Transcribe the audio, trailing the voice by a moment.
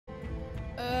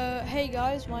Hey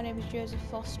guys, my name is Joseph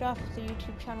Foster of the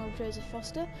YouTube channel Joseph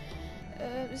Foster.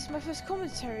 This is my first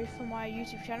commentary for my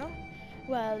YouTube channel.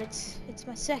 Well, it's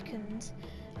my second.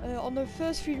 On the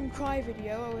first Freedom Cry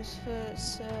video, I was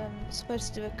first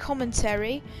supposed to do a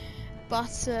commentary,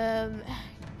 but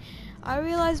I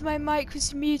realised my mic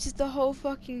was muted the whole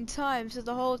fucking time, so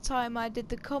the whole time I did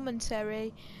the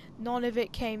commentary, none of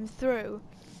it came through.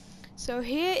 So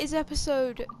here is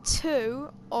episode 2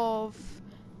 of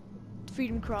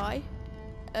Freedom Cry.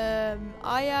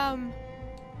 I am,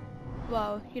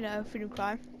 well, you know, Freedom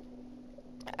Cry,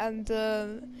 and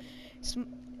it's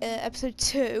episode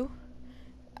 2,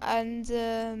 and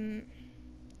I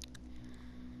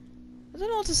don't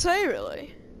know what to say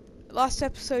really. Last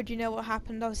episode, you know what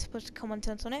happened. I was supposed to comment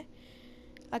on it.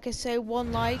 Like I say,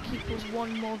 1 like equals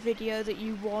 1 more video that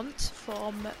you want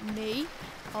from me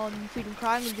on Freedom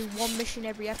Cry. I'm gonna do 1 mission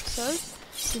every episode,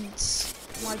 since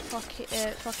my fucking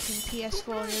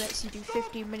PS4 only lets you do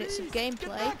 15 minutes of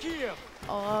gameplay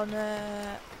on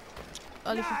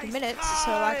only 15 minutes,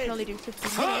 so I can only do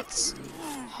 15 minutes.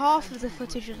 Half of the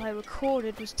footage that I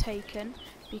recorded was taken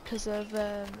because of,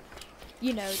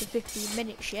 you know, the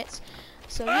 15-minute shit.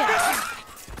 So yeah,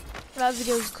 that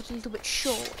video was cut a little bit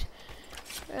short.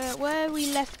 Where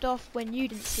we left off when you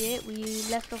didn't see it, we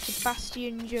left off with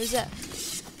Bastien Joseph,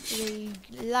 the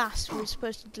last we were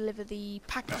supposed to deliver the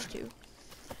package to.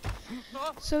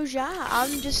 So yeah,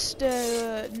 I'm just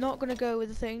not gonna go with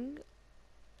the thing.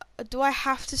 Do I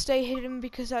have to stay hidden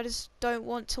because I just don't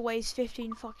want to waste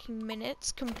 15 fucking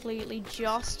minutes completely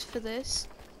just for this?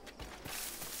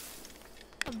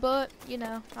 But, you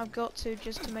know, I've got to,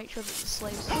 just to make sure that the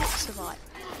slaves survive.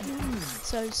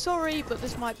 So sorry, but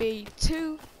this might be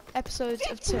 2 episodes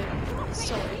of 2.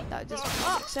 Sorry, that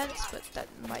doesn't make sense, but that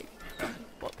might be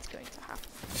what's going to happen.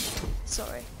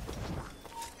 Sorry.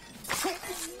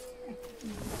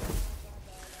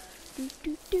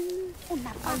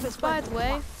 And by the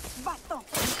way,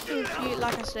 if you,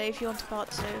 like I say, if you want a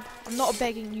part 2, I'm not a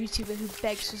begging YouTuber who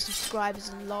begs for subscribers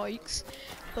and likes,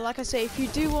 but like I say, if you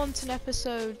do want an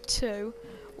episode 2,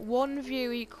 1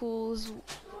 view equals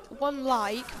 1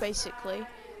 like, basically.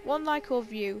 1 like or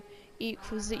view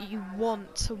equals that you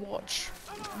want to watch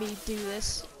me do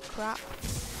this crap.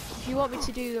 If you want me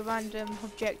to do the random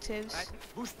objectives,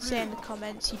 say in the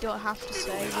comments. You don't have to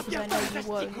say, because I know you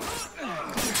won't, because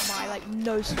of my, like,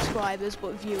 no subscribers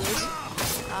but viewers,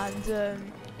 and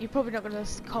you're probably not going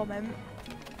to comment.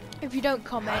 If you don't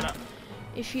comment,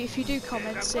 if you do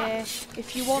comment, say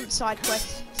if you want side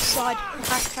quests,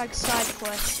 hashtag side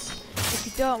quests. If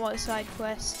you don't want side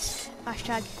quests,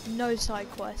 hashtag no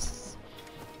side quests.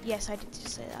 Yes, I did just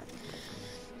say that.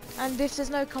 And if there's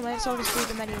no comments, I'll just do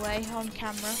them anyway on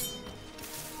camera.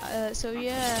 So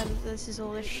yeah, this is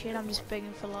all this shit. I'm just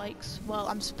begging for likes. Well,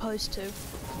 I'm supposed to.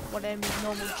 What any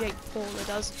normal Jake Paul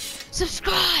does.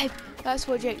 Subscribe! That's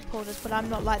what Jake Paul does, but I'm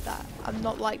not like that. I'm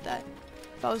not like that.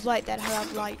 If I was like that,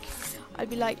 I'd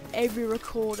be like every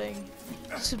recording.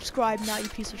 Subscribe now, you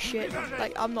piece of shit.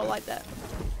 Like, I'm not like that.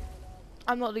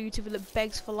 I'm not the YouTuber that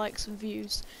begs for likes and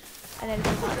views and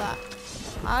anything like that.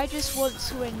 I just want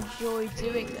to enjoy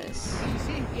doing this.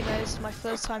 You know, this is my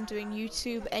first time doing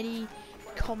YouTube. Any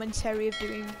commentary of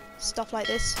doing stuff like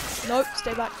this. Nope,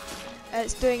 stay back.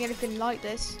 It's doing anything like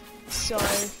this. So,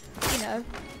 you know,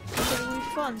 it's gonna be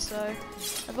fun. So,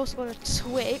 I've also got a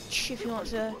Twitch. If you want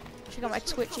to check out my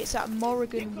Twitch, it's at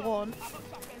Morrigan1.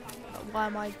 Why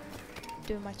am I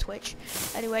doing my Twitch?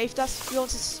 Anyway, if you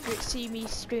want to see me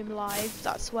stream live,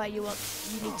 that's where you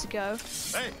need to go.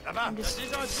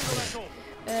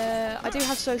 I do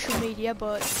have social media,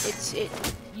 but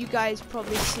you guys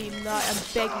probably seem that I'm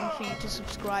begging for you to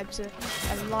subscribe to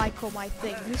and like all my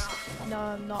things. No,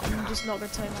 I'm not. I'm just not going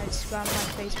to tell you my Instagram,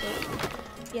 my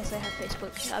Facebook. Yes, I have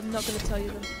Facebook. I'm not going to tell you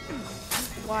them.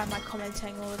 Why am I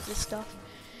commenting all of this stuff?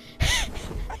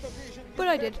 But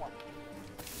I did.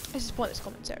 This is pointless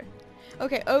commentary.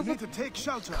 Okay, over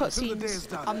cutscenes,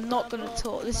 I'm not going to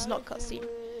talk. This is not cutscene.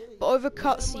 But over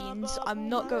cutscenes, I'm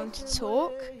not going to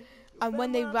talk. And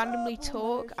when they randomly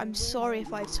talk, I'm sorry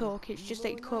if I talk. It's just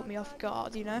they caught me off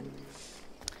guard, you know?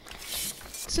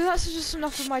 So that's just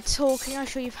enough of my talking. I'm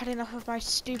sure you've had enough of my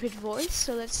stupid voice.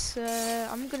 So let's,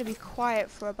 I'm going to be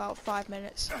quiet for about 5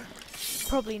 minutes.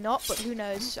 Probably not, but who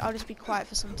knows? I'll just be quiet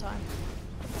for some time.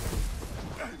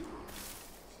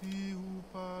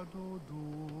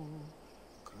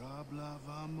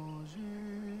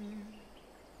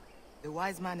 The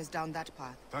wise man is down that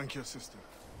path. Thank you, sister.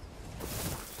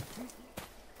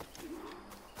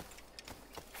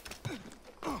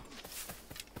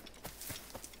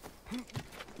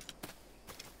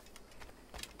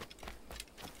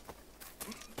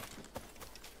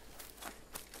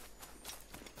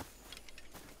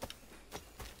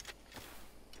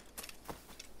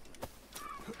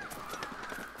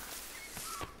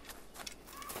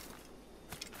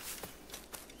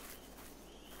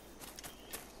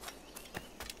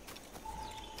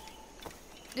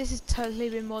 this has totally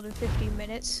been more than 15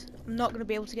 minutes. I'm not going to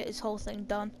be able to get this whole thing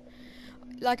done.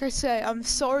 Like I say, I'm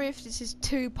sorry if this is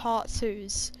 2 part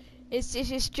 2s.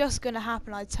 It's just going to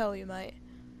happen, I tell you, mate.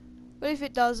 But if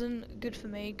it doesn't, good for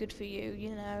me, good for you.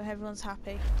 You know, everyone's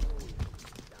happy.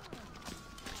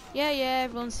 Yeah,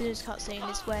 everyone's seen this cutscene.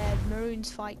 It's where Maroons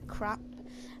fight crap,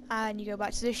 and you go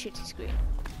back to this shitty screen.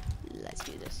 Let's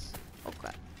do this. Oh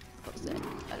crap. What's that?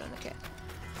 I don't care.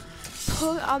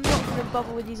 I'm not going to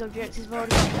bother with these objectives. I've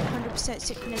already got 100%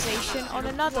 synchronization on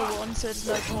another one, so there's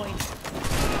no point.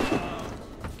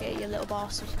 Get you little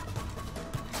bastard.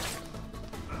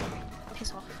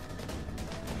 Piss off.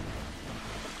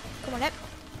 Come on, Ep.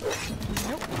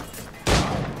 Nope.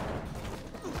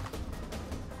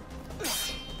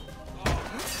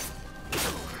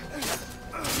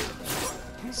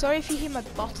 Sorry if you hear my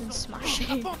button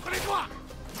smashing. Oh crap.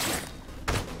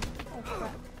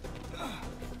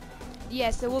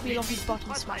 Yes, there will be a lot of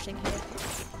button smashing here.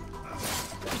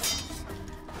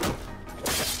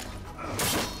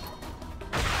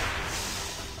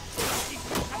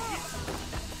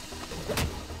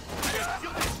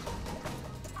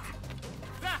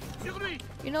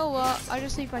 You know what? I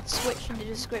just leave my Twitch in the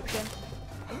description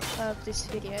of this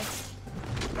video.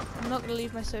 I'm not gonna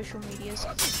leave my social medias.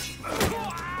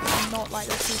 I'm not like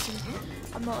those people.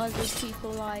 I'm not like those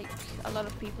people, like a lot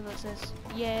of people that says,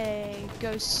 "Yay,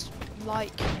 go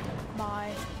like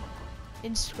my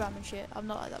Instagram and shit." I'm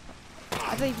not like that.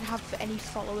 I don't even have any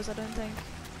followers. I don't think.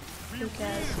 Who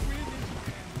cares?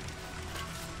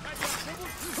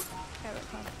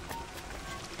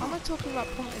 I'm not talking about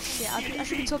pointless shit. I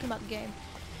should be talking about the game.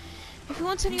 If you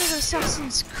want any other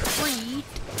Assassin's Creed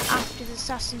after the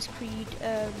Assassin's Creed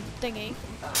thingy,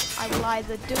 I will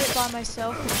either do it by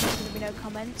myself if there's going to be no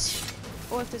comments,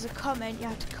 or if there's a comment, you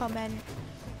have to comment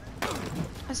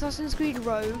Assassin's Creed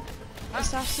Rogue,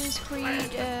 Assassin's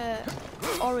Creed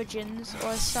Origins, or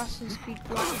Assassin's Creed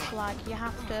Black Flag. You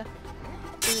have to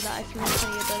do that if you want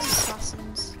any of those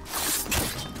assassins.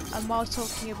 And while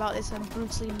talking about this, I'm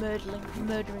brutally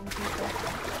murdering people.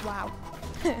 Wow.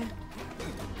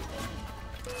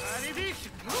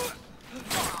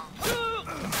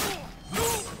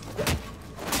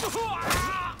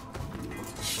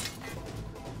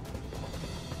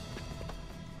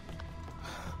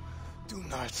 Do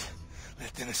not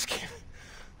let them escape.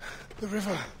 The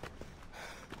river.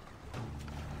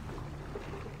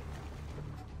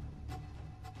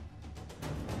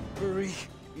 Hurry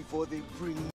before they bring